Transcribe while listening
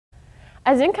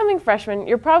As incoming freshmen,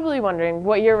 you're probably wondering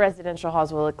what your residential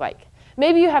halls will look like.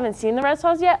 Maybe you haven't seen the res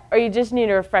halls yet, or you just need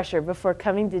a refresher before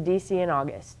coming to DC in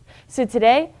August. So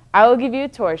today, I will give you a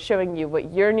tour showing you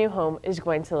what your new home is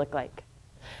going to look like.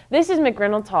 This is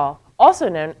McReynolds Hall, also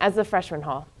known as the Freshman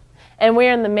Hall. And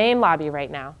we're in the main lobby right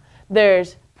now.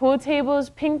 There's pool tables,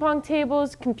 ping pong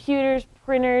tables, computers,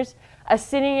 printers, a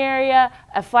sitting area,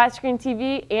 a flat screen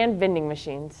TV, and vending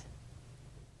machines.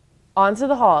 On to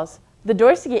the halls. The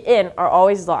doors to get in are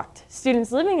always locked.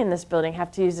 Students living in this building have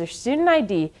to use their student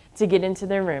ID to get into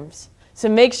their rooms, so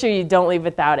make sure you don't leave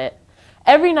without it.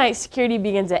 Every night, security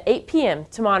begins at 8 p.m.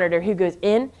 to monitor who goes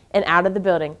in and out of the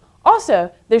building.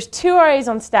 Also, there's 2 RAs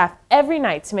on staff every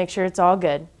night to make sure it's all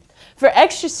good. For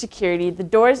extra security, the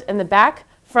doors in the back,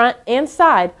 front, and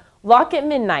side lock at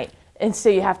midnight, and so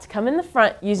you have to come in the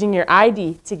front using your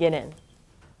ID to get in.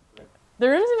 The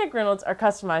rooms at McReynolds are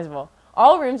customizable.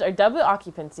 All rooms are double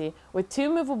occupancy with 2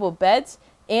 movable beds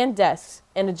and desks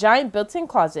and a giant built-in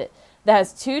closet that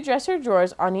has 2 dresser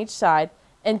drawers on each side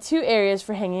and 2 areas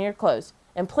for hanging your clothes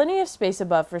and plenty of space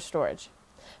above for storage.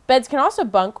 Beds can also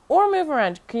bunk or move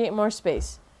around to create more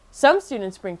space. Some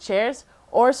students bring chairs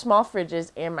or small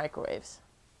fridges and microwaves.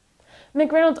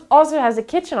 McReynolds also has a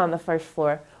kitchen on the first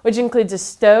floor, which includes a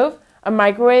stove, a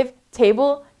microwave,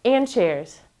 table, and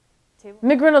chairs.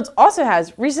 McReynolds also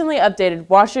has recently updated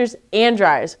washers and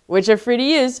dryers, which are free to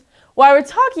use. While we're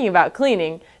talking about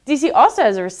cleaning, DC also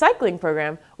has a recycling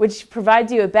program, which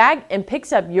provides you a bag and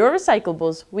picks up your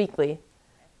recyclables weekly.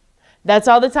 That's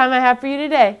all the time I have for you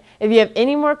today. If you have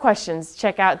any more questions,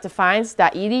 check out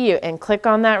defiance.edu and click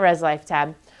on that Res Life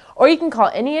tab. Or you can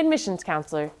call any admissions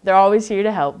counselor. They're always here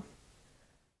to help.